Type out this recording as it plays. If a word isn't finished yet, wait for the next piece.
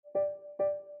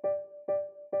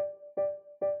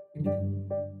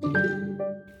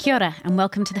Kia ora and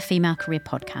welcome to the Female Career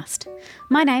Podcast.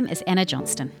 My name is Anna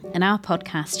Johnston and our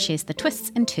podcast shares the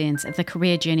twists and turns of the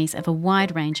career journeys of a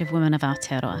wide range of women of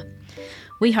Aotearoa.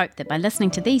 We hope that by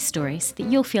listening to these stories that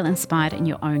you'll feel inspired in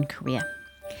your own career.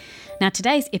 Now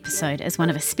today's episode is one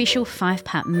of a special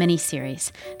 5-part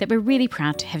mini-series that we're really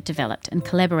proud to have developed in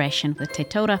collaboration with Te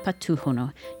Taurapa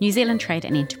Tūhono, New Zealand Trade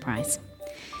and Enterprise.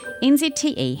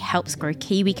 NZTE helps grow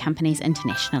Kiwi companies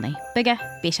internationally, bigger,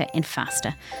 better and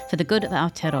faster, for the good of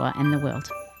Aotearoa and the world.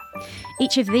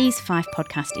 Each of these 5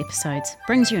 podcast episodes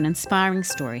brings you an inspiring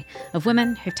story of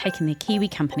women who've taken their Kiwi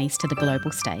companies to the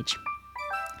global stage.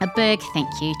 A big thank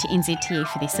you to NZTE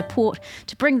for their support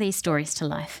to bring these stories to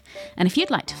life. And if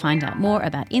you'd like to find out more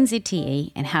about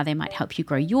NZTE and how they might help you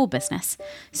grow your business,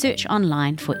 search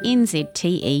online for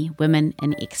NZTE Women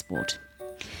in Export.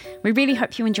 We really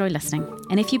hope you enjoy listening,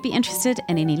 and if you'd be interested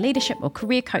in any leadership or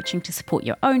career coaching to support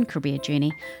your own career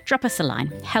journey, drop us a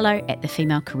line,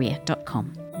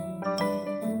 hello@thefemalecareer.com.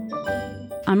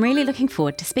 I'm really looking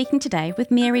forward to speaking today with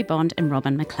Mary Bond and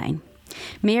Robyn McLean.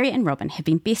 Mary and Robyn have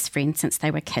been best friends since they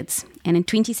were kids, and in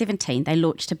 2017 they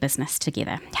launched a business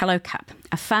together, Hello Cup,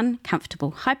 a fun,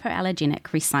 comfortable, hypoallergenic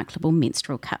recyclable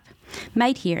menstrual cup,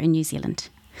 made here in New Zealand.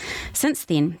 Since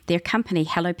then, their company,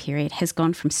 Hello Period, has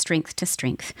gone from strength to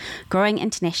strength, growing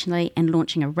internationally and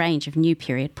launching a range of new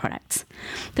period products.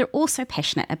 They're also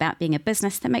passionate about being a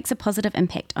business that makes a positive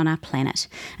impact on our planet,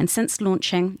 and since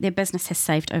launching, their business has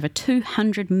saved over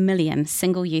 200 million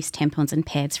single-use tampons and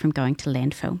pads from going to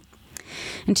landfill.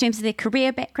 In terms of their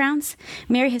career backgrounds,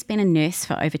 Mary has been a nurse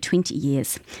for over 20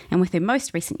 years, and with her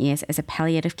most recent years as a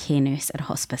palliative care nurse at a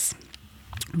hospice.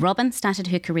 Robyn started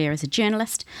her career as a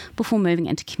journalist before moving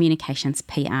into communications,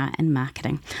 PR and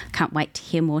marketing. Can't wait to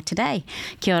hear more today.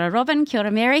 Kia ora Robyn, kia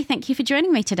ora Mary, thank you for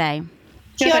joining me today.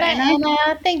 Kia ora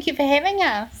Anna, thank you for having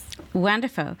us.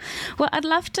 Wonderful. Well, I'd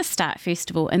love to start first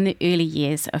of all in the early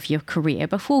years of your career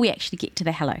before we actually get to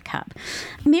the Hello Cup.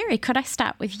 Mary, could I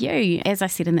start with you? As I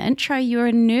said in the intro, you're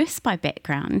a nurse by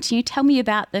background. Can you tell me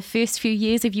about the first few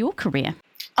years of your career?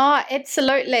 Oh,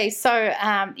 absolutely. So,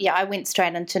 I went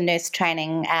straight into nurse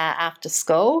training after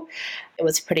school. It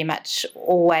was pretty much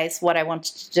always what I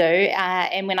wanted to do.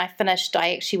 And when I finished,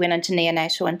 I actually went into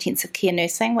neonatal intensive care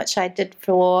nursing, which I did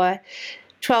for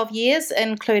 12 years,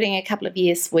 including a couple of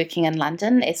years working in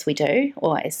London, as we do,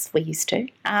 or as we used to.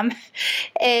 And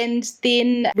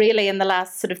then really in the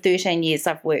last sort of 13 years,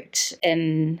 I've worked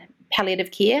in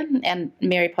palliative care and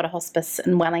Mary Potter Hospice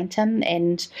in Wellington,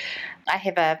 and I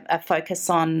have a focus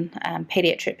on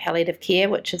paediatric palliative care,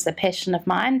 which is a passion of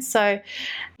mine. So,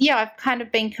 I've kind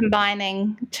of been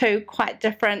combining 2 quite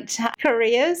different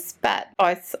careers, but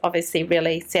both obviously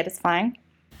really satisfying.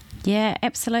 Yeah,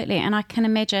 absolutely. And I can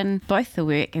imagine both the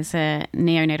work as a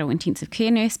neonatal intensive care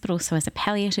nurse, but also as a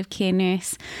palliative care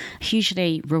nurse,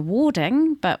 hugely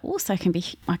rewarding, but also can be,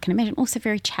 I can imagine, also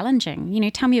very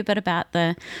challenging. Tell me a bit about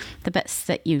the bits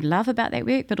that you love about that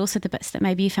work, but also the bits that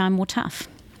maybe you found more tough.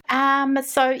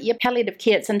 Palliative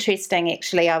care, it's interesting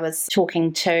actually. I was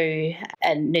talking to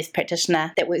a nurse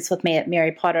practitioner that works with me at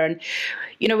Mary Potter, and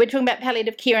we're talking about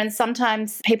palliative care, and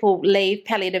sometimes people leave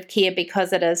palliative care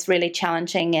because it is really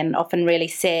challenging and often really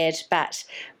sad, but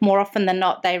more often than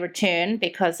not they return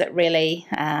because it really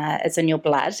is in your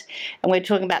blood. And we're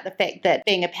talking about the fact that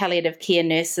being a palliative care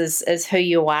nurse is who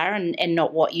you are and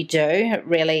not what you do. It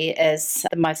really is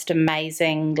the most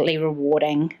amazingly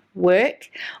rewarding work.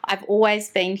 I've always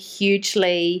been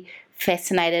hugely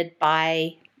fascinated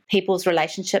by people's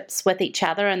relationships with each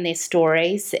other and their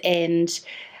stories, and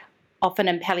often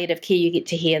in palliative care you get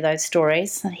to hear those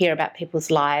stories, hear about people's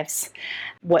lives,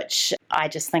 which I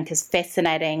just think is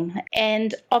fascinating.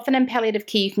 And often in palliative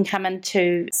care you can come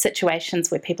into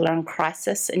situations where people are in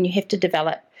crisis and you have to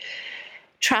develop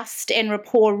trust and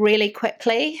rapport really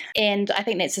quickly, and I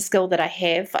think that's a skill that I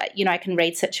have. I can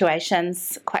read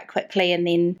situations quite quickly and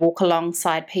then walk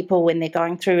alongside people when they're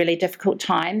going through really difficult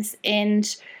times.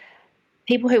 And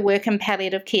people who work in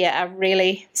palliative care are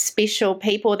really special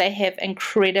people. They have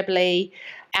incredibly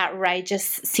outrageous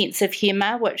sense of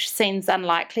humour, which seems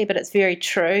unlikely, but it's very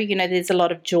true. There's a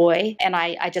lot of joy, and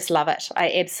I just love it.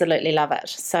 I absolutely love it.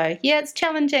 So, it's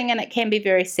challenging and it can be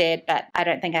very sad, but I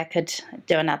don't think I could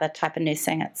do another type of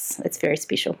nursing. It's very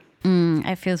special.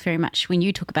 It feels very much, when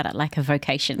you talk about it, like a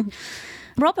vocation.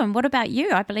 Robyn, what about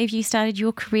you? I believe you started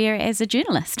your career as a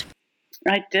journalist.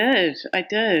 I did.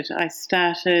 I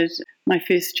started, my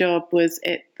first job was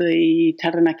at the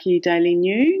Taranaki Daily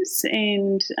News,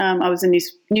 and I was a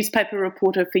newspaper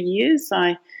reporter for years.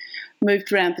 I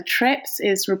moved around the traps,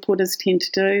 as reporters tend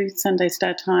to do, Sunday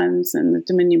Star Times and the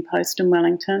Dominion Post in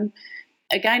Wellington.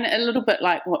 again, a little bit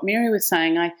like what Mary was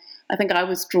saying, I think I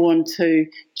was drawn to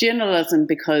journalism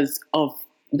because of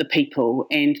the people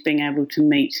and being able to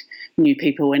meet new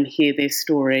people and hear their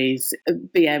stories,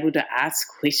 be able to ask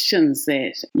questions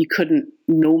that you couldn't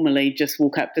normally just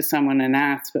walk up to someone and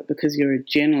ask, but because you're a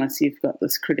journalist, you've got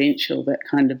this credential that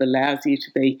kind of allows you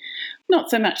to be not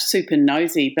so much super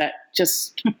nosy, but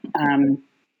just,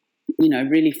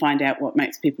 really find out what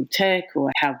makes people tick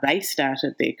or how they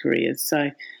started their careers.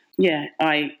 So, yeah,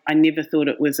 I never thought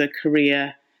it was a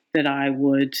career that I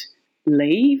would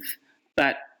leave,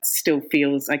 but still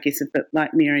feels, I guess, a bit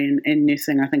like Mary and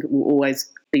nursing. I think it will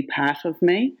always be part of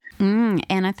me.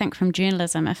 And I think from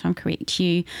journalism, if I'm correct,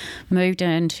 you moved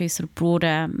into sort of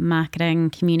broader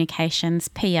marketing, communications,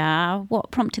 PR.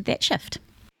 What prompted that shift?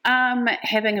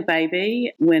 Having a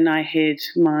baby. When I had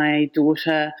my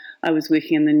daughter, I was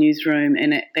working in the newsroom,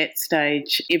 and at that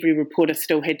stage, every reporter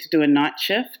still had to do a night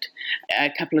shift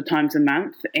a couple of times a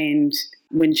month. And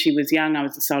when she was young, I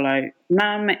was a solo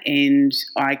mum, and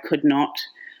I could not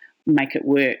make it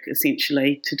work,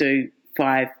 essentially, to do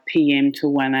 5 p.m. to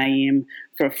 1 a.m.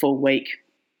 for a full week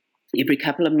every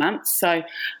couple of months. So,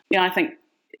 I think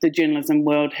the journalism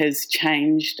world has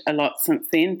changed a lot since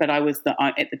then, but at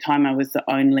the time I was the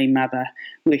only mother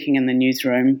working in the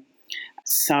newsroom.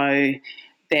 So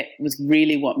that was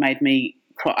really what made me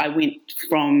cry. I went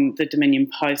from the Dominion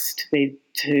Post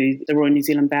to the Royal New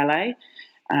Zealand Ballet,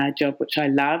 a job which I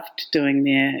loved, doing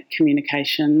their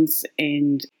communications,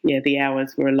 and the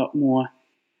hours were a lot more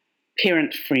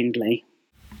parent friendly.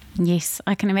 Yes,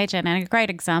 I can imagine, and a great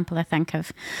example, I think,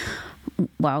 of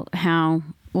how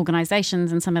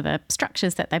organisations and some of the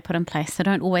structures that they put in place, they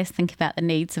don't always think about the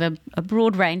needs of a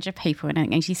broad range of people,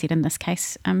 and as you said, in this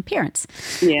case, parents.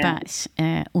 Yeah. But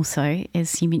also,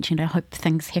 as you mentioned, I hope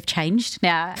things have changed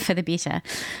now for the better,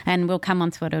 and we'll come on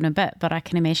to it in a bit, but I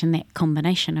can imagine that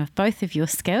combination of both of your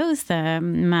skills, the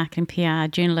marketing,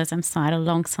 PR, journalism side,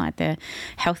 alongside the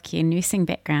healthcare nursing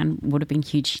background, would have been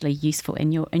hugely useful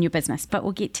in your business, but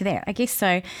we'll get to that. I guess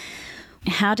so.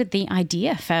 How did the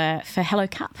idea for Hello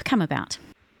Cup come about?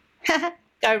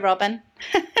 Go, Robyn.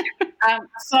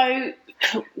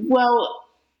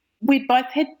 We both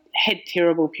had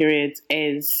terrible periods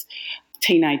as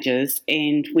teenagers,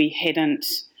 and we hadn't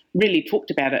really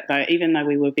talked about it, though, even though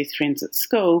we were best friends at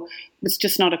school. It was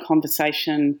just not a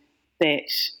conversation that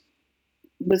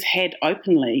was had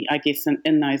openly, I guess,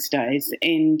 in those days.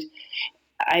 And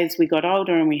as we got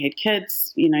older and we had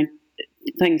kids,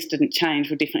 things didn't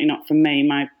change. Well, definitely not for me.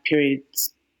 My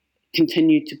periods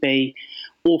continued to be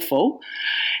awful.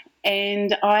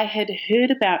 And I had heard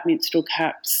about menstrual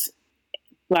cups,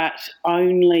 but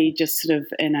only just sort of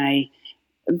in a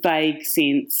vague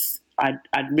sense. I'd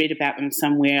read about them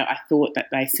somewhere. I thought that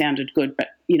they sounded good, but,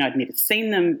 I'd never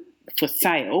seen them for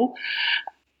sale.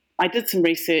 I did some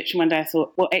research, and one day I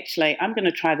thought, well, actually, I'm going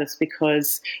to try this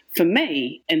because for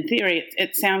me, in theory,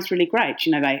 it sounds really great.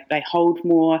 They hold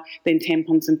more than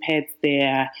tampons and pads.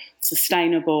 They're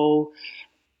sustainable,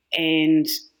 and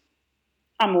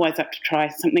I'm always up to try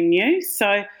something new.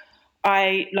 So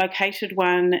I located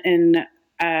one in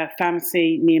a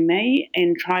pharmacy near me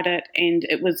and tried it, and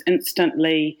it was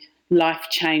instantly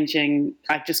life-changing.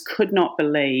 I just could not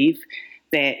believe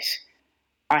that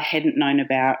I hadn't known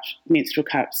about menstrual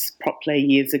cups properly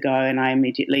years ago, and I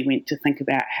immediately went to think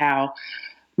about how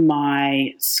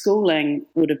my schooling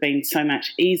would have been so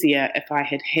much easier if I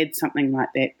had had something like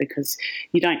that, because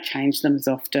you don't change them as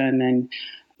often and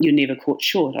you're never caught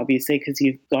short, obviously, because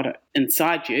you've got it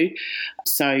inside you,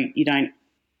 so you don't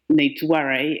need to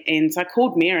worry. And so I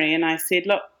called Mary and I said,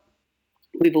 look,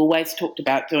 we've always talked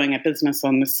about doing a business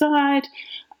on the side.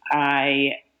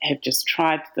 I have just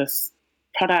tried this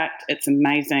product. It's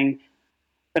amazing,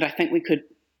 but I think we could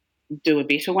do a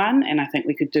better one, and I think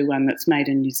we could do one that's made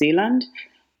in New Zealand.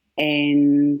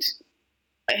 And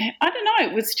I don't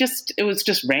know, it was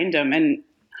just random, and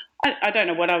I don't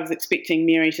know what I was expecting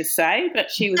Mary to say, but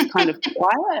she was kind of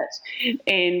quiet.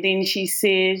 And then she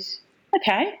said,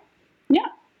 okay, yeah,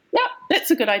 that's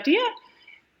a good idea.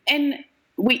 And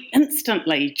we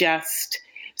instantly just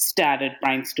started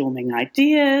brainstorming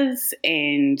ideas,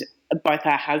 and both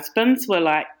our husbands were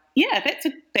like, yeah,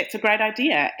 that's a great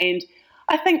idea. And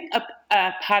I think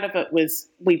a part of it was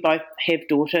we both have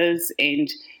daughters, and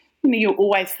you're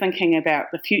always thinking about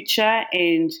the future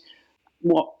and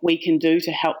what we can do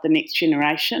to help the next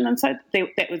generation. And so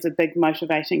that was a big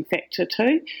motivating factor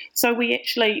too. So we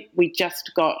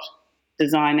just got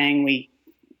designing, we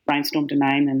brainstormed a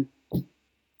name, and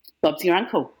Bob's your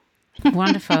uncle.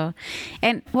 Wonderful.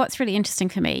 And what's really interesting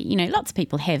for me, lots of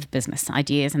people have business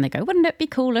ideas and they go, wouldn't it be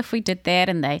cool if we did that?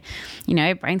 And they,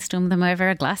 brainstorm them over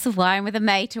a glass of wine with a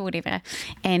mate or whatever.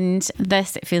 And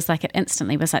this, it feels like it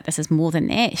instantly was like, this is more than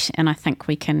that. And I think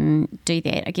we can do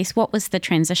that. I guess what was the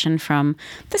transition from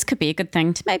this could be a good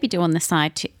thing to maybe do on the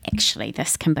side to actually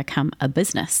this can become a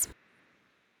business?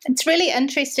 It's really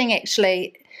interesting,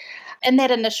 actually. In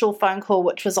that initial phone call,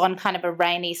 which was on kind of a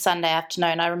rainy Sunday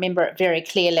afternoon, I remember it very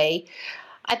clearly.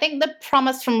 I think the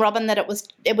promise from Robyn that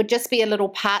it would just be a little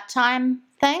part-time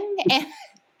thing,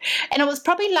 and it was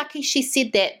probably lucky she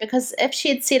said that, because if she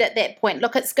had said at that point,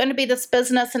 look, it's going to be this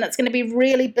business and it's going to be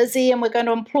really busy and we're going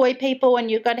to employ people and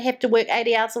you're going to have to work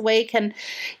 80 hours a week and,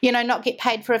 not get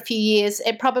paid for a few years,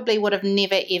 it probably would have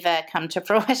never, ever come to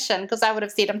fruition, because I would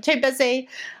have said, I'm too busy.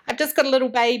 I've just got a little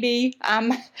baby.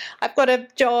 I've got a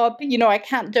job. I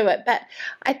can't do it. But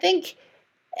I think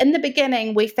in the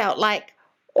beginning we felt like,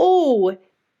 oh,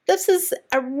 this is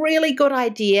a really good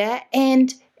idea,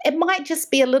 and it might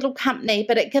just be a little company,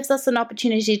 but it gives us an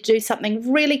opportunity to do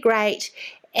something really great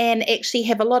and actually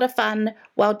have a lot of fun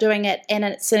while doing it, and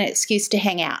it's an excuse to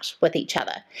hang out with each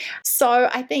other. So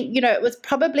I think, it was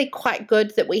probably quite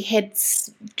good that we had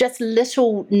just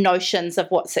little notions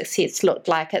of what success looked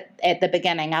like at the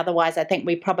beginning. Otherwise, I think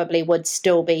we probably would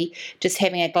still be just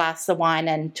having a glass of wine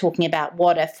and talking about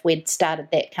what if we'd started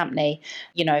that company,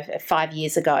 5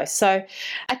 years ago. So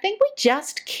I think we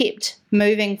just kept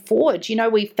moving forward.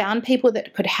 We found people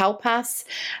that could help us.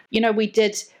 We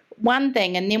did one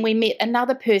thing and then we met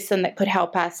another person that could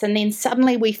help us, and then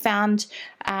suddenly we found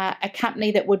a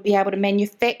company that would be able to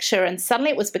manufacture, and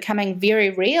suddenly it was becoming very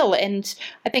real. And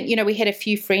I think we had a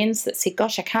few friends that said,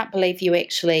 gosh, I can't believe you're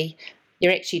actually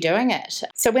doing it.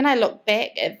 So when I look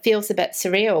back, it feels a bit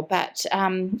surreal, but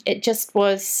it just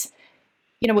was,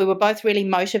 we were both really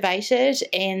motivated,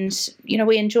 and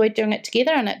we enjoyed doing it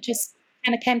together, and it just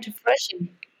kind of came to fruition.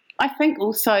 I think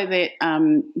also that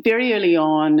very early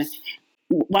on,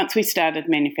 once we started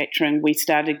manufacturing, we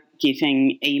started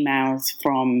getting emails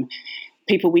from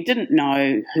people we didn't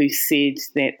know who said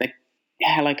that the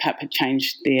Hello Cup had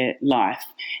changed their life.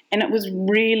 And it was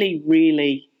really,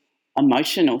 really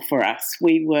emotional for us.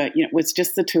 We were, it was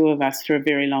just the two of us for a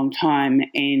very long time.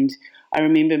 And I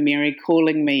remember Mary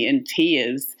calling me in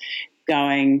tears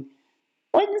going,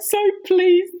 I'm so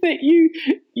pleased that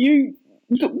you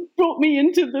brought me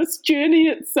into this journey.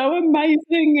 It's so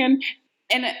amazing.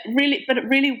 And it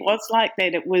really was like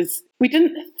that. It was, we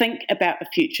didn't think about the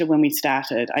future when we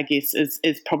started, I guess,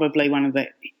 is probably one of the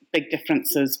big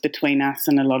differences between us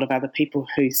and a lot of other people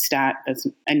who start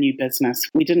a new business.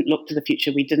 We didn't look to the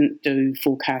future. We didn't do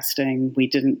forecasting. We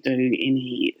didn't do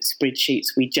any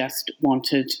spreadsheets. We just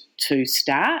wanted to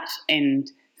start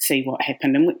and see what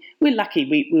happened. And we're lucky.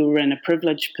 We were in a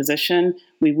privileged position.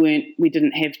 We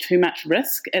didn't have too much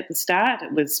risk at the start.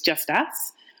 It was just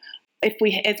us. If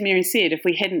we, as Mary said, if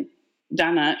we hadn't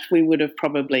done it, we would have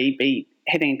probably be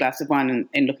having a glass of wine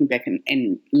and looking back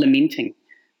and lamenting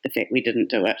the fact we didn't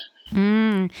do it.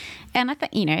 And I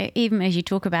think, even as you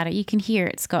talk about it, you can hear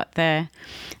it's got the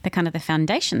kind of the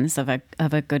foundations of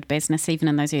a good business, even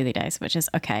in those early days, which is,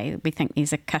 okay, we think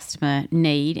there's a customer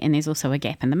need and there's also a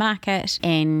gap in the market,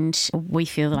 and we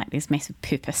feel like there's massive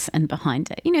purpose in behind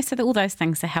it, so that all those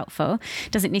things are helpful.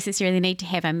 Doesn't necessarily need to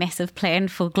have a massive plan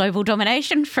for global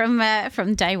domination from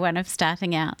day one of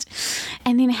starting out.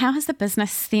 And then how has the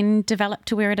business then developed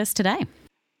to where it is today?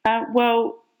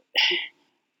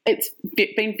 It's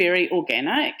been very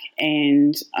organic,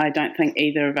 and I don't think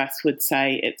either of us would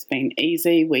say it's been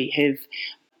easy. We have,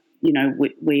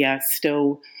 we are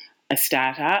still a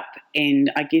startup,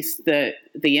 and I guess the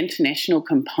international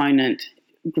component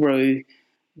grew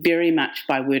very much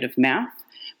by word of mouth.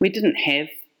 We didn't have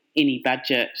any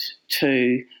budget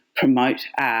to promote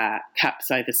our cups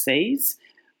overseas.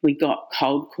 We got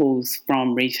cold calls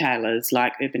from retailers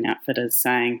like Urban Outfitters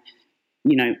saying,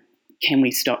 can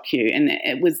we stock you? And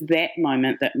it was that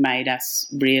moment that made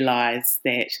us realise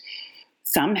that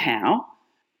somehow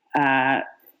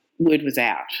word was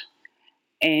out.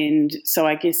 And so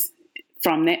I guess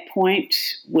from that point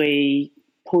we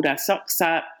pulled our socks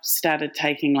up, started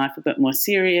taking life a bit more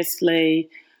seriously.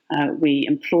 We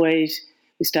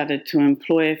started to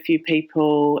employ a few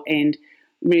people and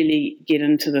really get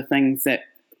into the things that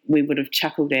we would have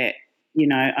chuckled at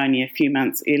only a few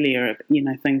months earlier,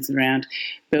 things around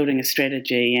building a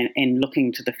strategy and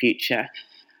looking to the future.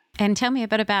 And tell me a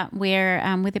bit about where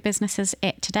the business is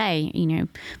at today.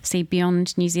 See,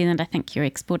 beyond New Zealand, I think you're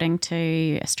exporting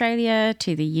to Australia,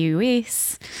 to the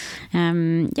US.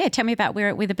 Tell me about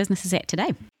where the business is at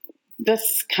today.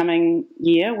 This coming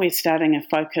year, we're starting a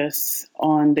focus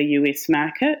on the US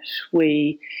market.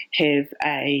 We have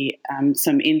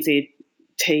some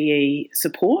NZTE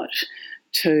support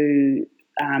to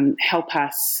help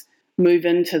us move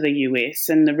into the US.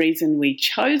 And the reason we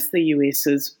chose the US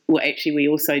is, well, actually, we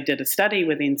also did a study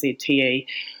with NZTE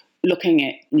looking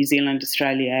at New Zealand,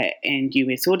 Australia, and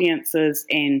US audiences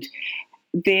and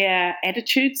their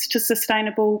attitudes to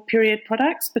sustainable period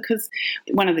products, because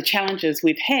one of the challenges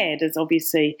we've had is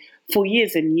obviously for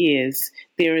years and years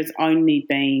there has only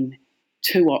been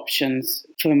two options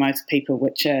for most people,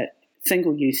 which are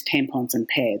single-use tampons and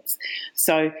pads.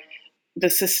 So the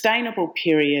sustainable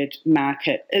period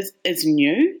market is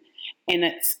new, and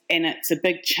it's a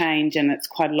big change, and it's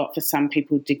quite a lot for some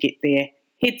people to get their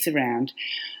heads around.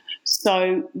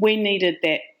 So we needed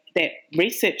that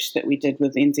research that we did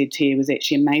with NZT was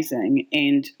actually amazing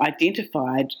and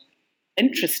identified,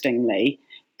 interestingly,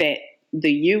 that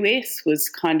the US was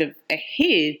kind of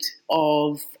ahead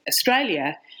of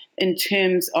Australia in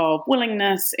terms of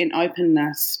willingness and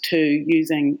openness to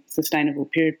using sustainable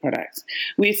period products.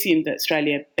 We assumed that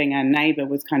Australia, being our neighbour,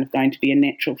 was kind of going to be a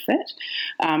natural fit.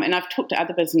 And I've talked to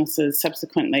other businesses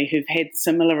subsequently who've had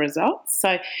similar results.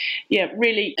 So, yeah,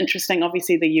 really interesting.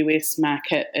 Obviously, the US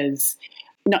market is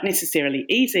not necessarily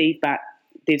easy, but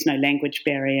there's no language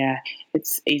barrier.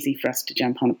 It's easy for us to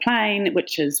jump on a plane,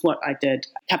 which is what I did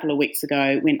a couple of weeks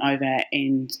ago. Went over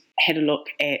and had a look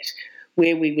at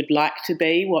where we would like to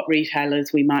be, what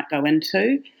retailers we might go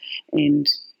into, and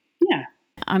yeah.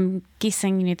 I'm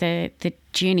guessing the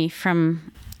journey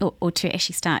from or to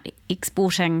actually start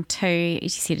exporting to,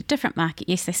 as you said, a different market.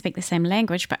 Yes, they speak the same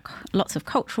language, but lots of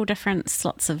cultural difference,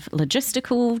 lots of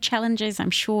logistical challenges,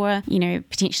 I'm sure,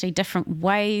 potentially different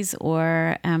ways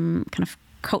or kind of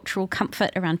cultural comfort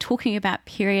around talking about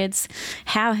periods.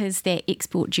 How has that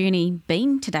export journey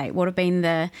been to date? What have been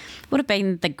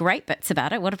the great bits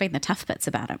about it? What have been the tough bits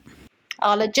about it?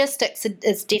 Logistics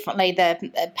is definitely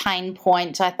the pain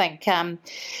point. I think,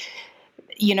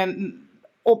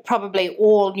 or probably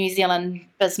all New Zealand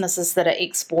businesses that are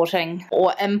exporting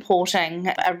or importing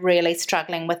are really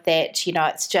struggling with that.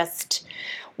 It's just,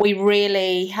 we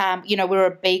really, we're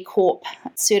a B Corp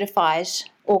certified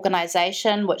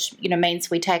organisation, which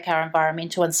means we take our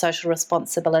environmental and social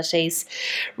responsibilities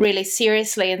really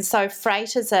seriously, and so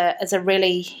freight is a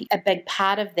really a big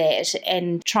part of that,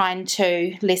 and trying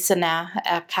to lessen our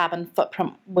carbon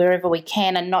footprint wherever we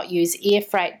can and not use air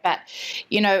freight. But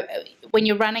when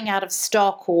you're running out of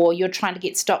stock or you're trying to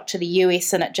get stock to the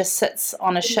US and it just sits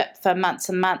on a ship for months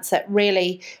and months, it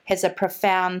really has a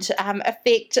profound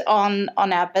effect on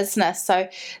our business. So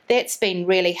that's been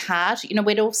really hard.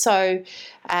 We'd also,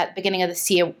 at the beginning of this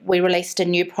year, we released a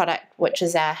new product, which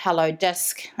is our Hello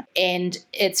Disc, and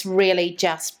it's really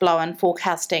just blowing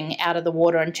forecasting out of the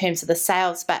water in terms of the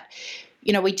sales. But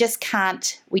we just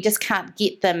can't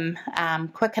get them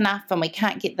quick enough, and we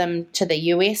can't get them to the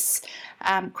US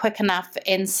quick enough.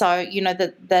 And so,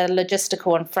 the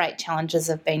logistical and freight challenges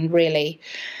have been really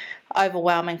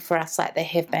overwhelming for us, like they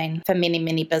have been for many,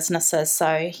 many businesses.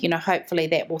 So, hopefully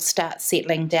that will start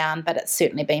settling down, but it's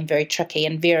certainly been very tricky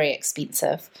and very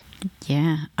expensive.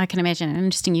 Yeah, I can imagine.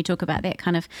 Interesting you talk about that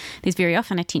kind of, there's very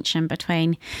often a tension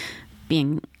between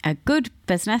being a good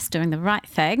business, doing the right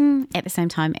thing at the same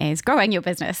time as growing your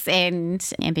business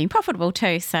and being profitable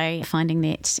too. So finding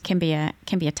that can be a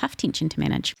tough tension to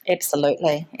manage.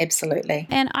 Absolutely.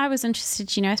 And I was interested,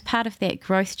 as part of that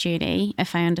growth journey,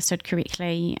 if I understood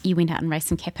correctly, you went out and raised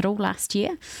some capital last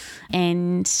year.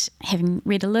 And having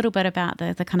read a little bit about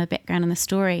the kind of background and the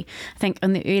story, I think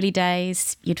in the early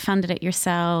days you'd funded it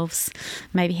yourselves,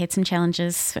 maybe had some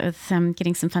challenges with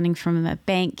getting some funding from a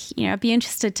bank. I'd be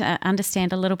interested to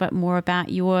understand a little bit more about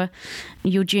your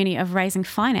journey of raising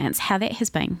finance, how that has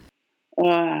been.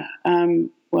 Well,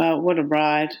 what a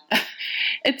ride.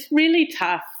 It's really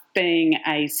tough being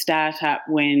a startup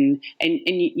when, and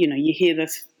you hear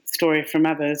this story from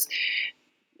others,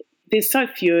 there's so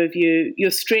few of you,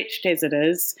 you're stretched as it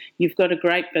is, you've got a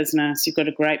great business, you've got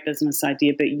a great business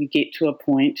idea, but you get to a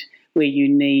point where you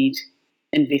need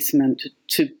investment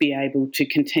to be able to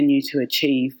continue to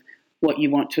achieve what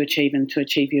you want to achieve and to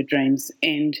achieve your dreams.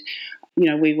 And,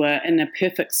 we were in a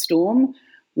perfect storm.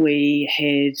 We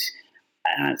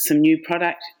had some new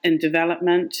product in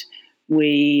development.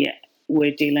 We were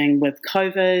dealing with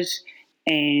COVID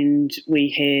and we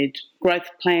had growth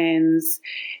plans,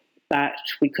 but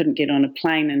we couldn't get on a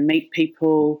plane and meet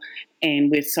people.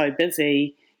 And we're so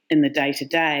busy in the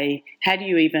day-to-day. How do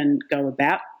you even go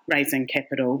about raising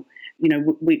capital?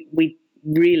 We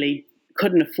really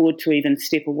couldn't afford to even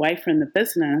step away from the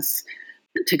business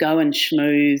to go and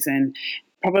schmooze and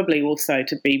probably also,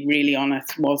 to be really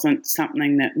honest, wasn't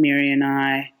something that Mary and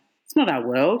I, it's not our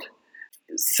world.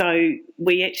 So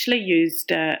we actually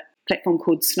used a platform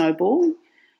called Snowball.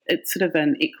 It's sort of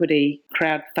an equity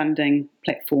crowdfunding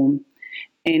platform,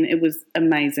 and it was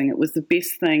amazing. It was the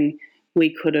best thing we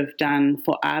could have done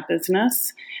for our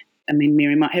business. I mean,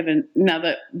 Mary might have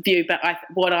another view, but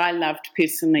what I loved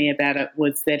personally about it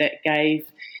was that it gave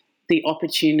the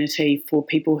opportunity for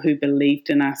people who believed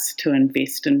in us to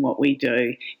invest in what we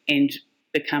do and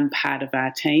become part of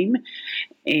our team.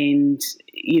 And,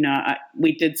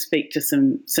 we did speak to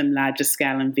some larger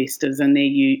scale investors, and they're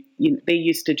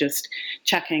used to just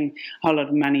chucking a whole lot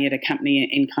of money at a company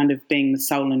and kind of being the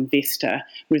sole investor,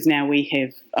 whereas now we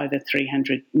have over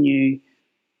 300 new,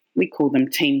 we call them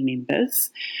team members,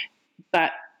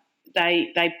 but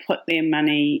they put their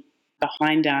money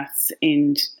behind us,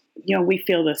 and we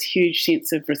feel this huge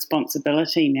sense of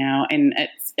responsibility now, and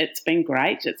it's been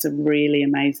great. It's a really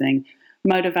amazing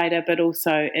motivator, but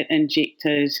also it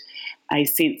injected a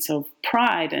sense of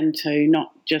pride into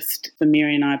not just for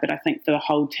Mary and I, but I think for the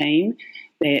whole team,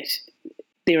 that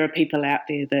there are people out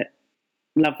there that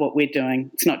love what we're doing.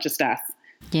 It's not just us.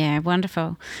 Yeah,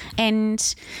 wonderful.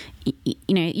 And,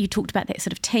 you talked about that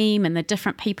sort of team and the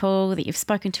different people that you've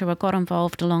spoken to or got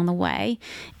involved along the way.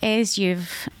 As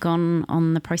you've gone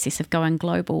on the process of going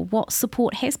global, what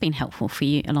support has been helpful for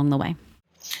you along the way?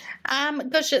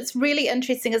 Gosh, it's really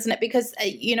interesting, isn't it? Because,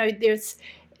 there's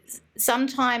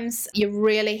sometimes you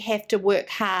really have to work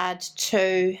hard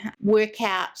to work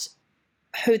out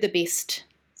who the best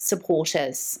support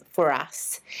is for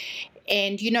us.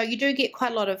 And, you do get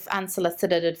quite a lot of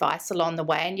unsolicited advice along the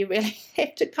way, and you really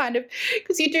have to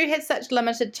because you do have such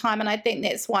limited time, and I think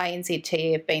that's why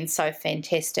NZT have been so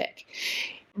fantastic.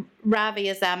 Ravi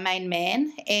is our main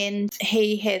man, and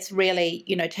he has really,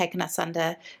 taken us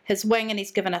under his wing, and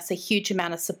he's given us a huge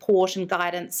amount of support and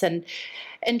guidance and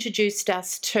introduced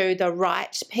us to the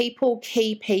right people,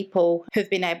 key people who've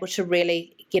been able to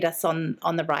really get us on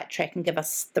the right track and give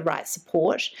us the right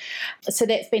support. So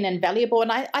that's been invaluable.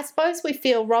 And I suppose we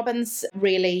feel Robyn's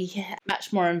really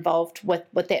much more involved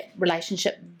with that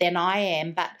relationship than I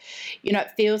am. But,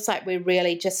 it feels like we're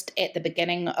really just at the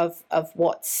beginning of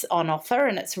what's on offer,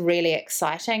 and it's really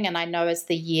exciting. And I know as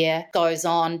the year goes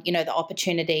on, the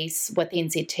opportunities with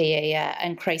NZTE are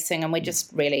increasing, and we're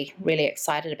just really, really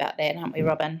excited about that, aren't we,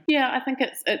 Robyn? Yeah, I think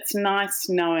it's nice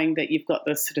knowing that you've got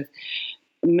this sort of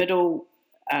middle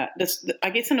I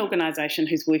guess an organisation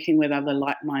who's working with other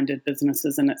like-minded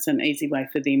businesses, and it's an easy way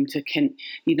for them to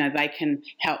they can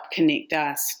help connect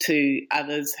us to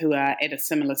others who are at a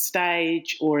similar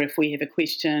stage, or if we have a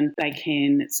question, they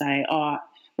can say,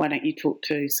 why don't you talk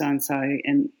to so-and-so,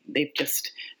 and they've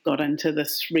just got into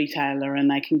this retailer,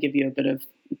 and they can give you a bit of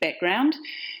background.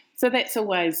 So that's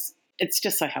always, it's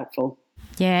just so helpful.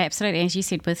 Yeah, absolutely. As you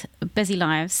said, with busy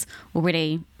lives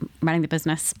already running the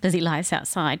business, busy lives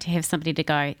outside, to have somebody to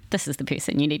go, this is the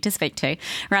person you need to speak to,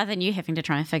 rather than you having to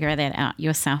try and figure that out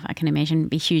yourself, I can imagine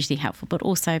be hugely helpful. But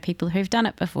also people who've done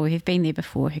it before, who've been there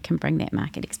before, who can bring that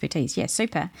market expertise. Yeah,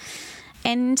 super.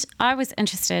 And I was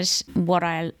interested, what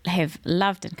I have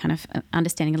loved and kind of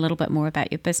understanding a little bit more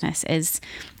about your business is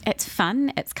it's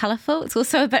fun, it's colourful, it's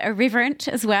also a bit irreverent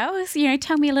as well. So,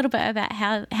 tell me a little bit about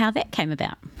how that came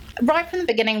about. Right from the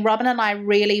beginning, Robyn and I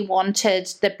really wanted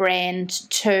the brand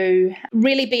to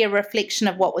really be a reflection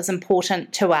of what was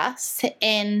important to us,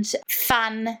 and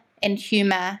fun and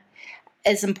humour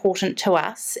is important to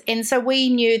us. And so we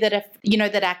knew that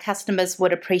that our customers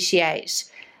would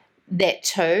appreciate that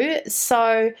too.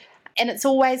 So, and it's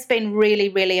always been really,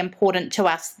 really important to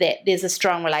us that there's a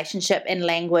strong relationship in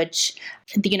language,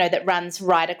 that runs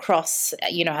right across,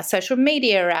 our social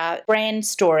media, our brand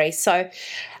story. So,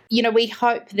 we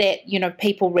hope that,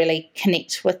 people really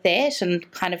connect with that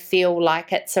and kind of feel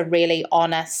like it's a really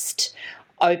honest,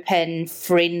 open,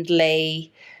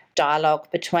 friendly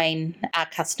dialogue between our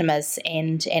customers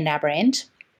and our brand.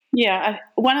 Yeah,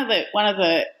 one of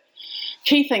the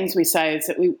key things we say is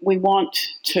that we want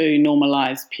to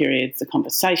normalise periods, the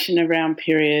conversation around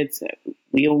periods.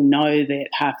 We all know that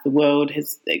half the world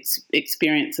has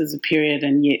experiences a period,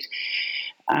 and yet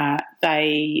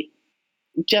they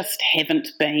just haven't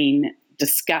been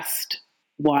discussed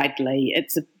widely.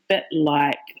 It's a bit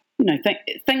like,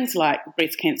 things like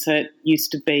breast cancer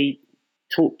used to be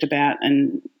talked about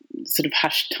in sort of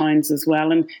hushed tones as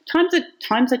well, and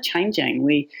times are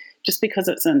changing. Just because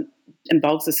it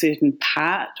involves a certain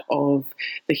part of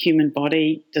the human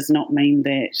body does not mean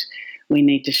that we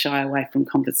need to shy away from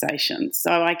conversations.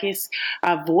 So I guess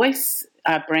our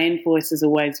brand voice has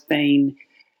always been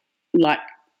like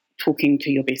talking to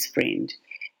your best friend.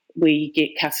 We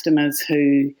get customers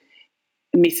who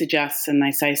message us and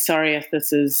they say, sorry if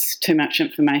this is too much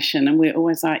information. And we're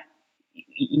always like,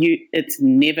 it's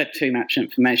never too much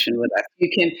information with us.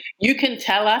 You can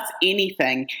tell us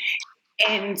anything.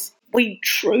 And we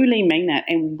truly mean that.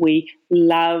 And we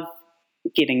love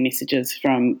getting messages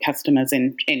from customers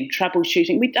and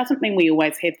troubleshooting. It doesn't mean we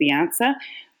always have the answer,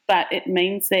 but it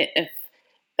means that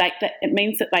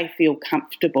they feel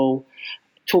comfortable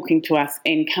talking to us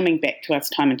and coming back to us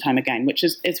time and time again, which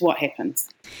is what happens.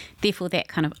 Therefore, that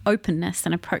kind of openness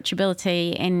and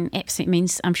approachability and absolutely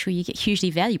means I'm sure you get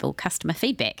hugely valuable customer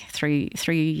feedback through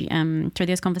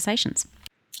those conversations.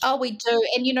 Oh, we do.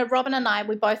 And, Robyn and I,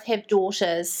 we both have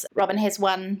daughters. Robyn has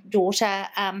one daughter,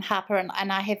 Harper, and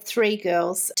I have three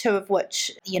girls, two of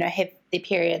which, have their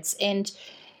periods. And,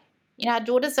 our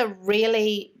daughters are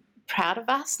really proud of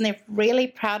us and they're really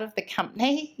proud of the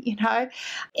company,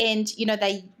 and,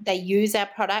 they use our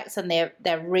products and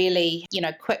they're really,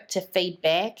 quick to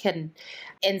feedback. And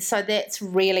so that's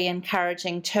really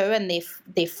encouraging too. And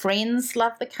their friends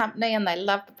love the company and they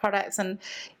love the products. And,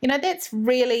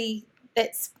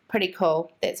 that's pretty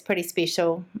cool. That's pretty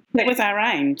special. That was our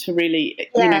aim to really,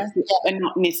 and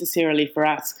not necessarily for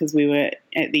us because we were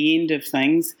at the end of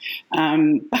things,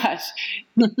 but,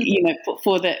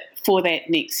 for that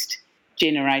next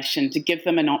generation, to give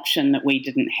them an option that we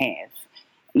didn't have.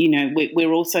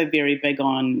 We're also very big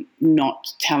on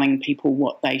not telling people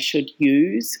what they should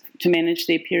use to manage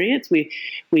their periods.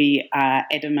 We are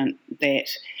adamant that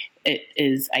it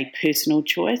is a personal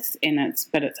choice,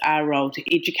 but it's our role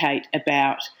to educate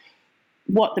about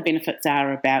what the benefits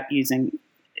are about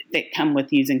that come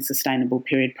with using sustainable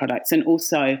period products, and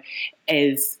also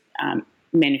as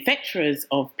manufacturers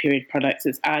of period products,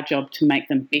 it's our job to make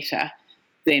them better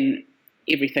than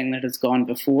everything that has gone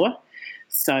before.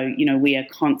 So, we are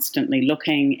constantly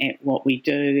looking at what we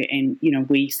do, and,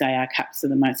 we say our cups are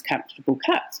the most comfortable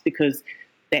cups because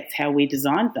that's how we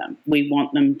designed them. We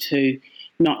want them to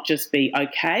not just be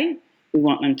okay, we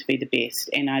want them to be the best.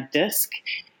 And our disc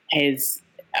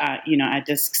our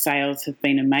disc sales have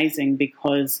been amazing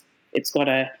because it's got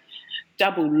a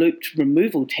double looped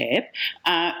removal tab,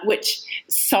 which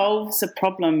solves a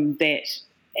problem that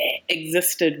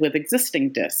existed with existing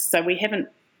discs. So we haven't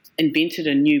invented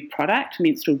a new product.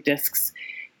 Menstrual discs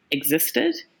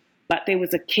existed, but there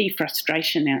was a key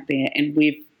frustration out there, and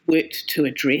we've worked to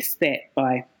address that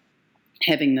by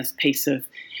having this piece of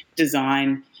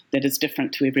design that is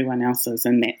different to everyone else's,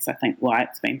 and that's, I think, why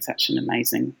it's been such an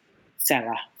amazing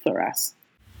seller for us.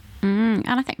 And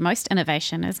I think most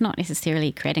innovation is not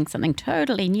necessarily creating something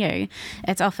totally new.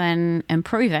 It's often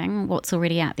improving what's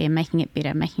already out there, making it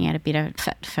better, making it a better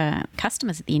fit for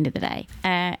customers at the end of the day.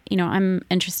 I'm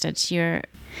interested.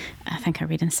 I think I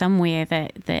read in somewhere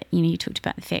that you talked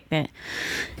about the fact that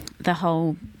the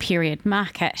whole period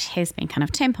market has been kind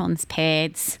of tampons,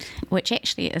 pads, which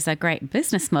actually is a great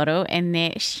business model, and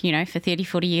that, for 30,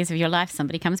 40 years of your life,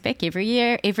 somebody comes back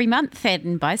every month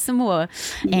and buys some more.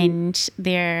 Mm-hmm. And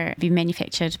they're being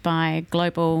manufactured by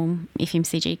global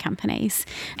FMCG companies.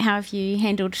 How have you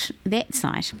handled that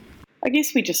side? I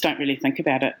guess we just don't really think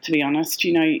about it, to be honest.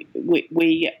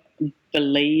 We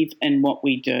believe in what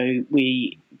we do.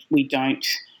 We don't,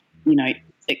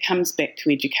 it comes back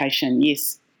to education.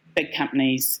 Yes, big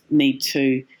companies need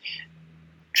to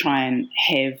try and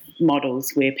have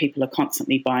models where people are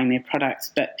constantly buying their products,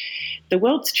 but the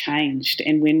world's changed,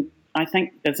 and I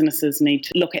think businesses need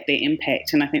to look at their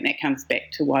impact, and I think that comes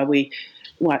back to why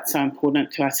it's so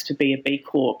important to us to be a B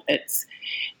Corp. It's,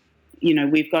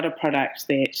 we've got a product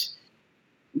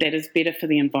that is better for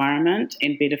the environment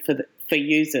and better for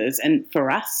users, and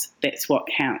for us, that's what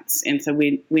counts. And so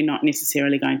we're not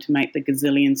necessarily going to make the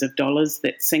gazillions of dollars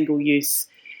that single-use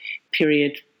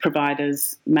period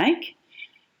providers make,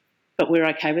 but we're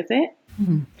okay with that.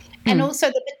 Mm-hmm. And also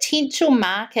the potential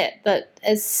market that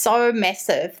is so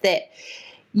massive that,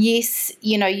 yes,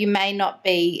 you may not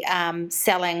be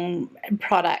selling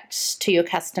products to your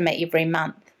customer every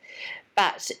month,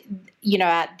 but,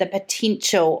 the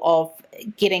potential of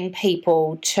getting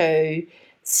people to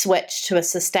switch to a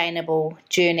sustainable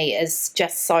journey is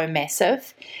just so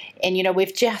massive. And,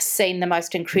 we've just seen the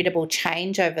most incredible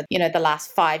change over, the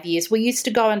last 5 years. We used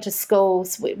to go into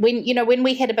schools when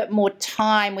we had a bit more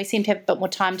time, we seemed to have a bit more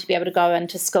time to be able to go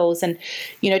into schools and,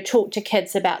 talk to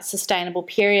kids about sustainable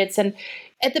periods. And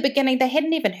at the beginning, they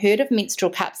hadn't even heard of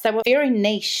menstrual cups. They were very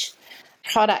niche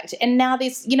product. And now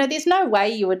there's no way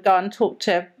you would go and talk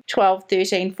to 12,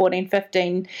 13, 14,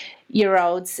 15,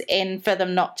 year-olds and for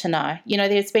them not to know.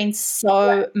 There's been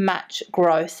so much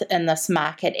growth in this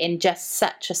market and just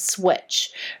such a switch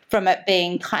from it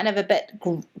being kind of a bit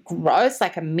gross,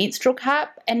 like a menstrual cup,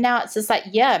 and now it's just like,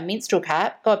 yeah, menstrual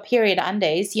cup, got period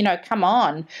undies, come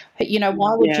on.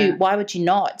 Why would you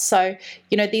not? So,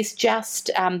 there's just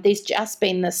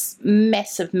been this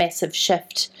massive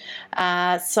shift.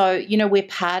 So, we're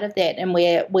part of that, and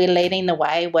we're leading the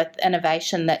way with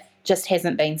innovation that just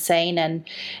hasn't been seen and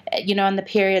in the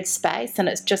period space, and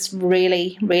it's just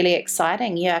really, really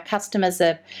exciting. Our customers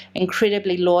are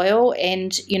incredibly loyal,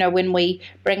 and when we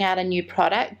bring out a new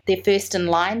product, they're first in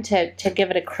line to give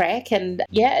it a crack, and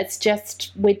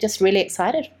we're just really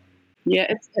excited. Yeah,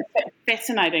 it's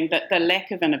fascinating that the lack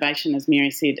of innovation, as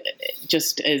Mary said,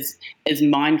 just is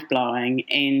mind-blowing.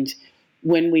 And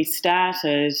when we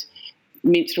started,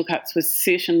 menstrual cups was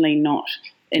certainly not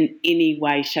in any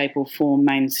way, shape or form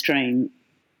mainstream.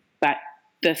 But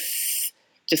just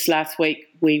last week,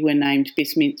 we were named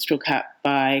Best Menstrual Cup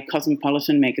by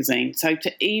Cosmopolitan magazine. So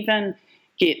to even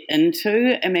get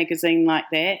into a magazine like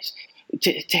that,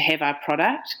 to have our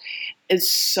product, is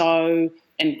so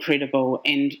incredible.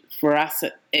 And for us,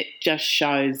 it just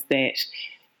shows that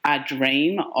our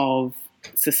dream of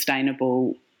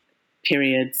sustainable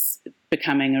periods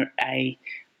becoming a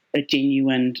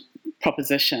genuine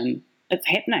proposition, it's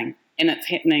happening, and it's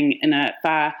happening in a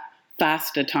far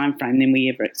faster time frame than we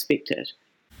ever expected.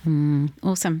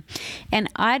 Awesome. And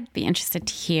I'd be interested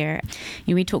to hear,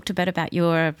 we talked a bit about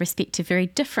your respective very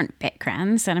different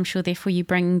backgrounds, and I'm sure therefore you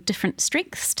bring different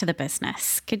strengths to the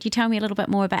business. Could you tell me a little bit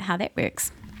more about how that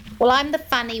works? Well, I'm the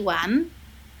funny one,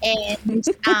 and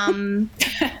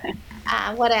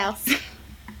what else?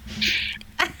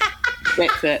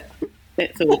 That's it.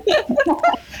 That's all.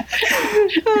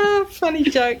 Funny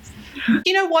jokes.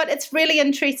 You know what? It's really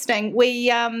interesting.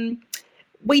 We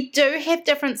do have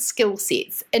different skill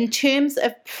sets. In terms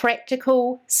of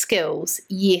practical skills,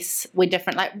 yes, we're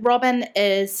different. Like Robyn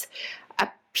is a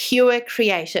pure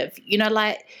creative.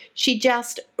 She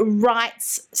just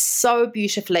writes so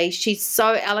beautifully. She's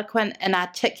so eloquent and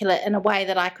articulate in a way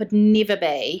that I could never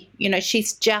be.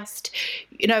 She's just,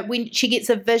 when she gets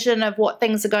a vision of what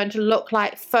things are going to look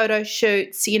like, photo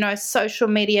shoots, social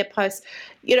media posts,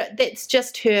 that's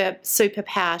just her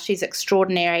superpower. She's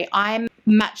extraordinary. I'm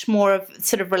much more of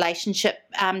sort of relationship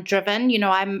driven.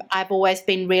 I've always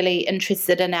been really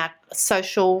interested in our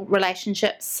social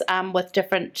relationships with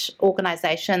different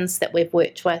organisations that we've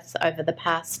worked with over the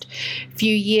past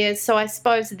few years. So I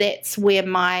suppose that's where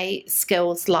my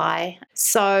skills lie.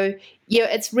 So yeah,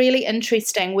 it's really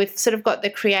interesting. We've sort of got the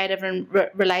creative and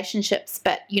relationships,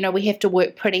 but we have to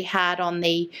work pretty hard on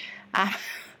the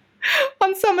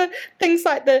on some of things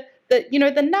like the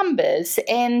numbers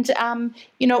and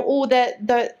all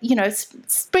the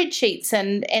spreadsheets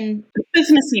and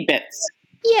businessy bits.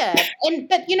 Yeah,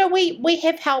 but we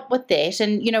have help with that,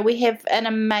 and we have an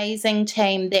amazing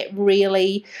team that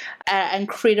really are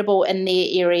incredible in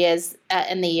their areas,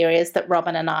 that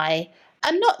Robyn and I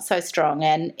are not so strong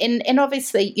in, and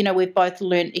obviously we've both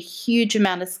learned a huge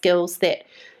amount of skills that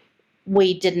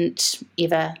we didn't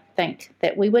ever think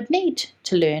that we would need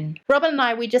to learn. Robyn and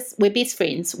I, we're best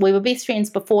friends. We were best friends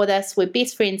before this. We're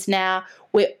best friends now.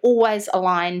 We're always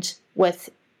aligned with,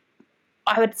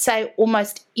 I would say,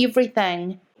 almost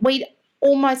everything. We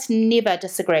almost never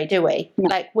disagree, do we? No.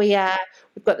 Like we've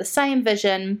got the same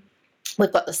vision.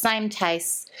 We've got the same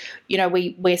tastes.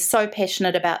 We're so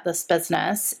passionate about this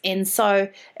business. And so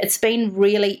it's been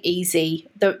really easy.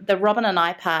 The Robyn and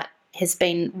I part has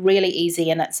been really easy,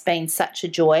 and it's been such a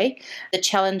joy. The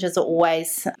challenges are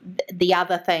always the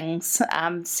other things,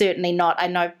 certainly not. I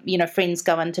know, friends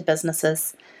go into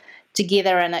businesses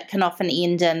together and it can often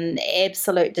end in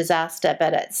absolute disaster,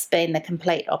 but it's been the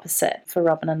complete opposite for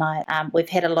Robyn and I. We've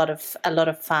had a lot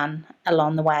of fun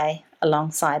along the way,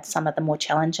 alongside some of the more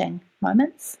challenging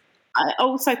moments. I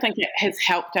also think it has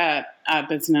helped our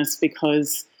business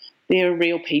because there are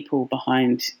real people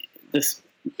behind this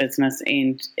business,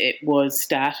 and it was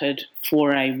started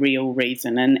for a real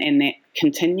reason, and that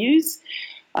continues.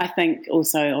 I think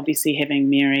also obviously having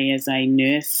Mary as a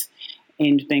nurse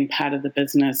and being part of the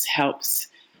business helps.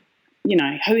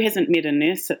 Who hasn't met a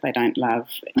nurse that they don't love?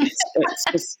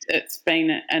 It's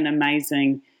been an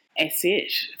amazing asset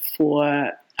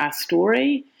for our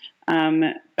story.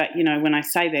 But when I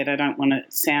say that, I don't want to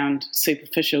sound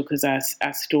superficial, because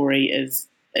our story is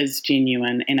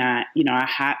genuine, and our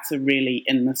hearts are really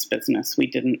in this business. We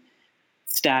didn't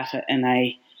start it in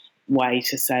a way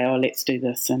to say, oh, let's do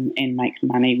this and make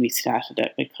money. We started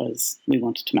it because we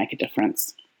wanted to make a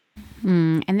difference.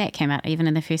 And that came out even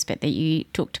in the first bit that you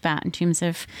talked about in terms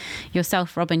of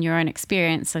yourself, Robyn, your own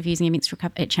experience of using a menstrual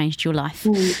cup. It changed your life,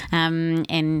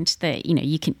 and that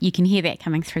you can hear that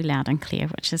coming through loud and clear,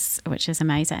 which is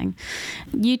amazing.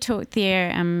 You talked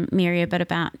there, Mary, a bit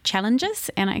about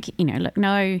challenges, and look,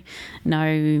 no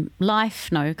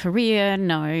life, no career,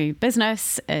 no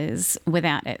business is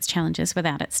without its challenges,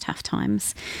 without its tough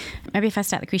times. Maybe if I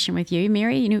start the question with you,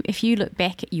 Mary, if you look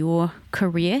back at your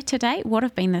career to date, what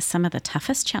have been some of the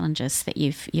toughest challenges that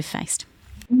you've faced?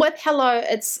 With Hello,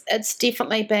 it's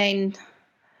definitely been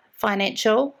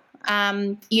financial.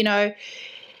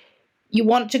 You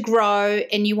want to grow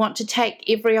and you want to take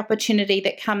every opportunity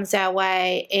that comes our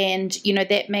way, and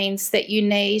that means that you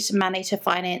need money to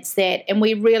finance that. And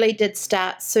we really did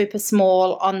start super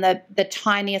small on the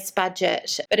tiniest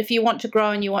budget. But if you want to grow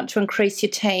and you want to increase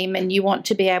your team and you want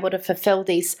to be able to fulfill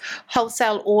these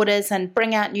wholesale orders and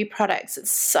bring out new products,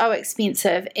 it's so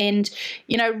expensive. And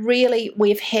really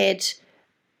we've had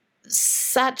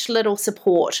such little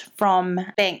support from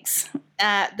banks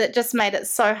that just made it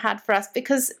so hard for us,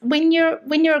 because when you're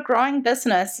a growing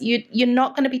business, you're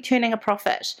not going to be turning a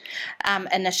profit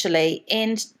initially,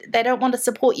 and they don't want to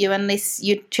support you unless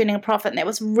you're turning a profit. And that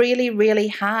was really, really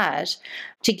hard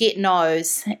to get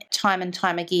no's time and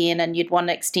time again, and you'd want an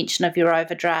extension of your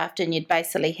overdraft, and you'd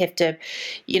basically have to,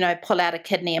 pull out a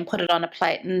kidney and put it on a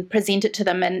plate and present it to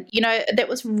them. And, that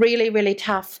was really, really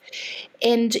tough.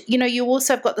 And, you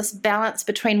also have got this balance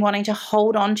between wanting to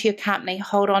hold on to your company,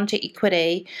 hold on to equity,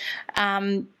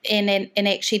 and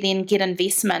actually then get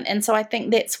investment. And so I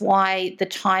think that's why the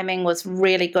timing was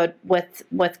really good with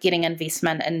getting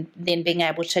investment and then being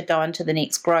able to go into the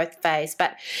next growth phase.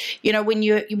 But, when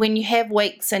you have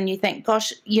weeks and you think,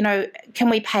 gosh, can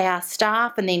we pay our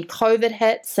staff? And then COVID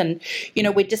hits, and,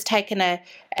 we'd just taken a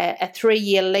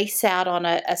 3-year lease out on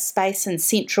a space in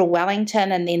central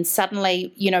Wellington, and then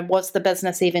suddenly, was the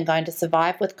business even going to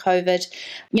survive with COVID?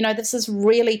 This is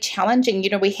really challenging.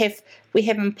 We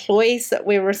have employees that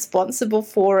we're responsible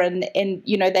for, and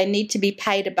they need to be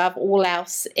paid above all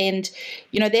else, and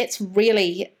that's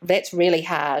really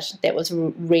hard. That was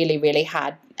really, really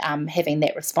hard, having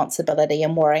that responsibility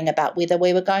and worrying about whether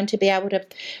we were going to be able to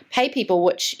pay people,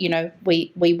 which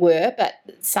we were, but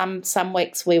some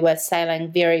weeks we were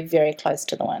sailing very, very close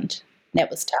to the wind. That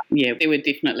was tough. Yeah, there were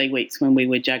definitely weeks when we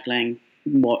were juggling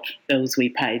what bills we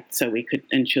paid so we could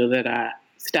ensure that our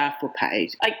staff were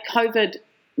paid. COVID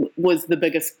was the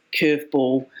biggest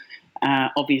curveball,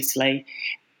 obviously,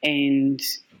 and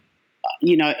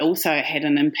it also had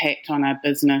an impact on our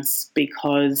business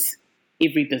because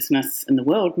every business in the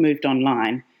world moved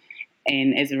online,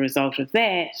 and as a result of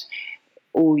that,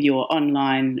 all your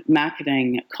online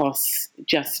marketing costs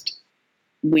just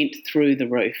went through the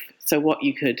roof. So what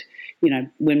you could,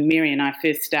 when Mary and I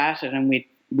first started and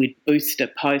we'd boost a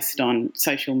post on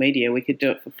social media, we could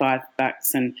do it for $5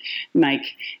 and make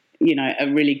a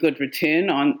really good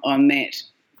return on that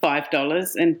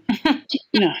 $5. And,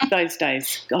 those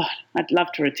days, God, I'd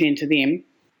love to return to them.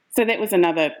 So that was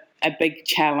a big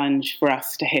challenge for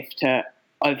us to have to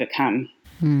overcome.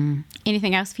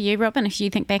 Anything else for you, Robyn, if you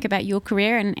think back about your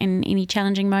career and any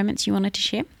challenging moments you wanted to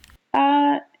share?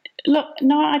 Look,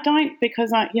 no, I don't,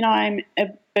 because I'm a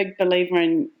big believer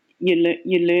in you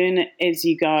learn as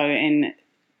you go, and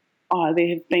there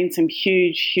have been some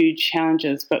huge, huge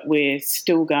challenges, but we're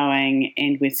still going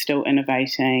and we're still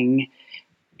innovating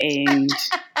and,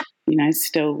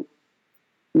 still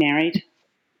married,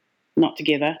 not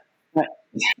together, but,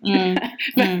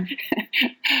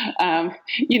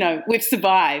 we've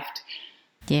survived.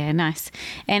 Yeah, nice.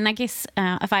 And I guess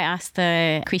if I ask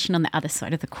the question on the other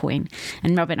side of the coin,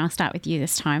 and Robyn, I'll start with you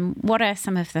this time, what are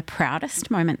some of the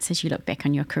proudest moments as you look back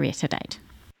on your career to date?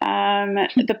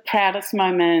 The proudest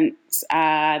moments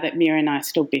are that Mary and I are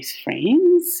still best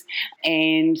friends,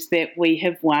 and that we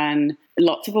have won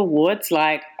lots of awards.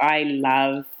 Like, I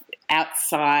love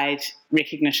outside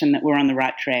recognition that we're on the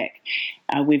right track.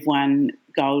 We've won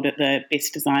gold at the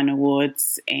Best Design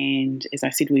Awards, and as I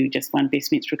said, we just won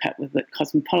Best Menstrual Cup with the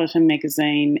Cosmopolitan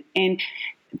magazine, and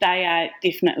they are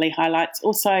definitely highlights.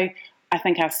 Also, I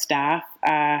think our staff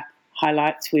are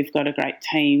highlights. We've got a great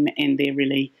team, and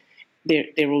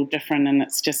they're all different, and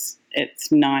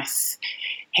it's nice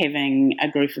having a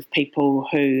group of people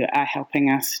who are helping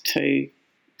us to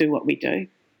do what we do.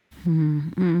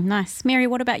 Nice. Mary,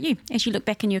 what about you? As you look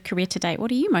back in your career to date,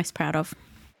 what are you most proud of?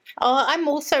 Oh, I'm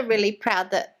also really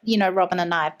proud that, Robyn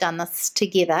and I have done this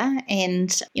together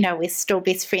and, we're still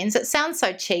best friends. It sounds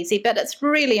so cheesy, but it's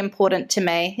really important to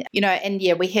me,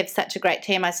 and we have such a great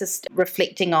team. I was just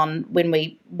reflecting on when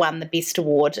we won the Best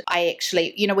Award. I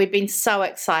actually, we've been so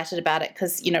excited about it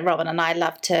because, Robyn and I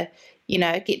love to,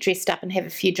 get dressed up and have a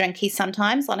few drinkies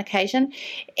sometimes on occasion.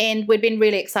 And we've been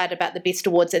really excited about the Best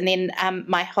Awards. And then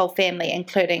my whole family,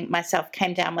 including myself,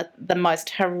 came down with the most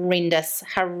horrendous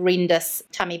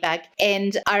tummy bug.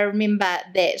 And I remember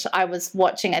that I was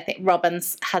watching, I think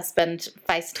Robyn's husband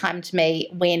FaceTimed me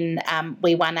when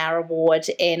we won our award.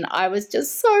 And I was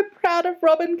just so proud of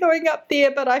Robyn going up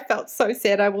there, but I felt so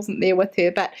sad I wasn't there with her.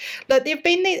 But look, there have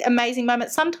been these amazing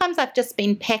moments. Sometimes I've just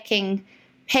been packing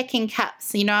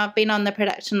cups. I've been on the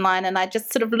production line and I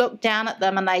just sort of look down at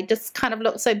them and they just kind of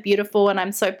look so beautiful and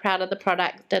I'm so proud of the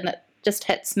product, and it just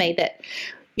hits me that,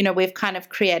 we've kind of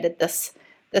created this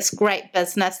great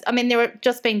business. I mean, there have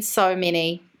just been so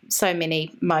many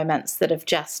moments that have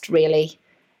just really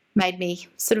made me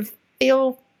sort of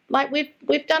feel like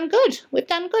we've done good. We've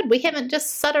done good. We haven't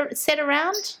just sat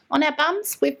around on our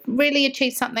bums. We've really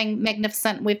achieved something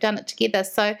magnificent. We've done it together.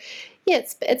 So yeah,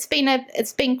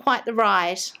 it's been quite the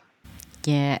ride.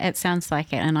 Yeah, it sounds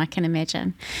like it, and I can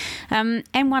imagine. And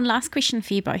one last question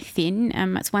for you both then.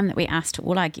 It's one that we asked to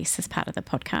all our guests as part of the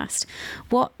podcast.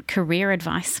 What career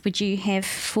advice would you have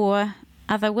for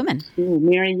other women? Ooh,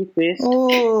 Mary, you first.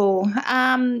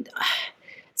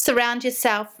 Surround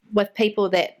yourself with people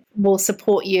that will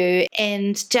support you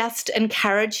and just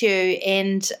encourage you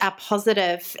and are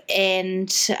positive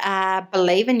and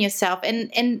believe in yourself,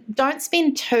 and don't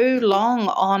spend too long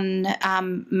on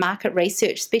market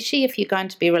research, especially if you're going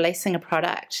to be releasing a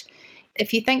product.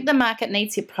 If you think the market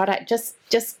needs your product,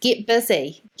 just get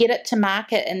busy, get it to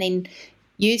market, and then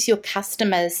use your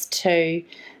customers to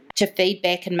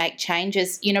feedback and make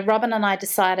changes. Robyn and I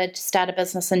decided to start a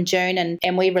business in June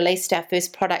and we released our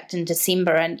first product in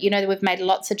December. And, we've made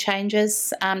lots of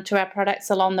changes to our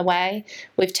products along the way.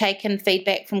 We've taken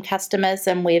feedback from customers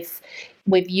and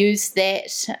we've used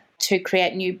that to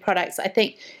create new products. I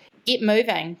think get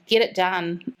moving, get it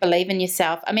done, believe in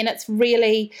yourself. I mean,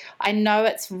 I know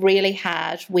it's really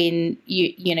hard when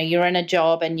you're in a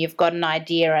job and you've got an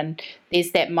idea and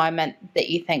there's that moment that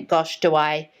you think, gosh, do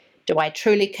I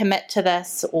truly commit to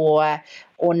this or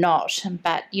not?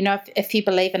 But, if you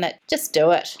believe in it, just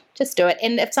do it. Just do it.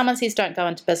 And if someone says don't go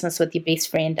into business with your best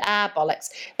friend,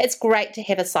 bollocks. It's great to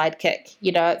have a sidekick.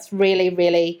 It's really,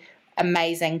 really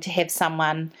amazing to have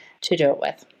someone to do it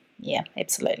with. Yeah,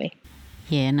 absolutely.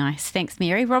 Yeah, nice. Thanks,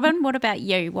 Mary. Robyn, what about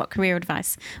you? What career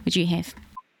advice would you have?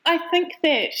 I think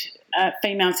that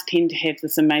females tend to have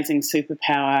this amazing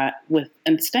superpower with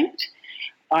instinct.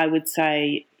 I would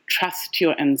say trust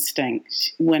your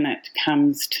instinct when it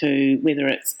comes to whether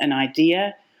it's an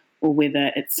idea or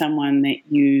whether it's someone that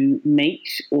you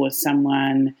meet or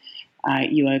someone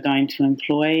you are going to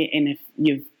employ. And if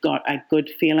you've got a good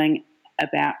feeling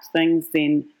about things,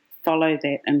 then follow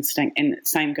that instinct. And the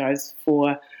same goes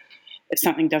for if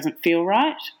something doesn't feel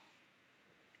right,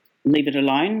 leave it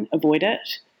alone, avoid it.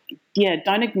 Yeah,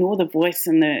 don't ignore the voice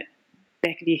in the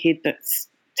back of your head that's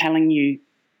telling you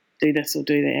do this or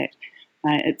do that.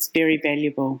 It's very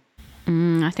valuable.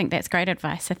 I think that's great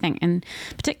advice, I think, and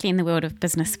particularly in the world of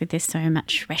business where there's so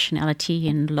much rationality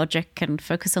and logic and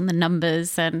focus on the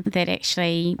numbers, and that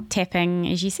actually tapping,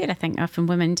 as you said, I think often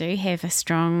women do have a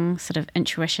strong sort of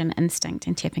intuition, instinct,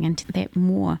 and tapping into that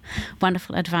more.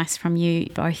 Wonderful advice from you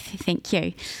both. Thank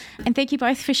you. And thank you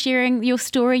both for sharing your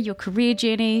story, your career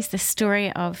journeys, the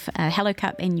story of Hello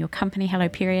Cup and your company, Hello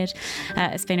Period.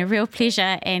 It's been a real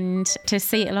pleasure, and to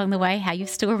see along the way how you've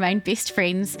still remained best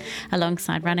friends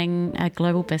alongside running a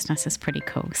global business is pretty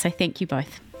cool. So thank you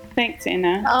both. Thanks,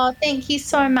 Anna. Oh, thank you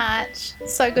so much.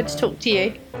 So good to talk to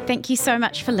you. Thank you so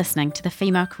much for listening to the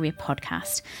Female Career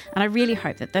Podcast, and I really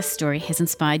hope that this story has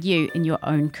inspired you in your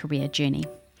own career journey.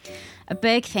 A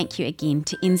big thank you again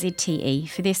to NZTE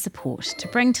for their support to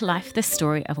bring to life this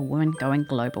story of a woman going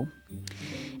global.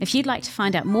 If you'd like to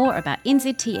find out more about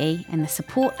NZTE and the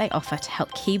support they offer to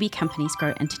help Kiwi companies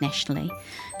grow internationally,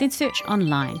 then search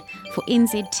online for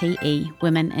NZTE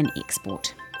Women in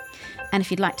Export. And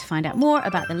if you'd like to find out more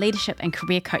about the leadership and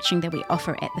career coaching that we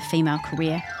offer at The Female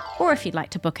Career, or if you'd like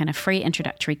to book in a free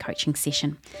introductory coaching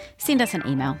session, send us an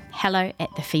email,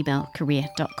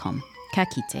 hello@thefemalecareer.com. Ka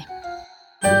kite.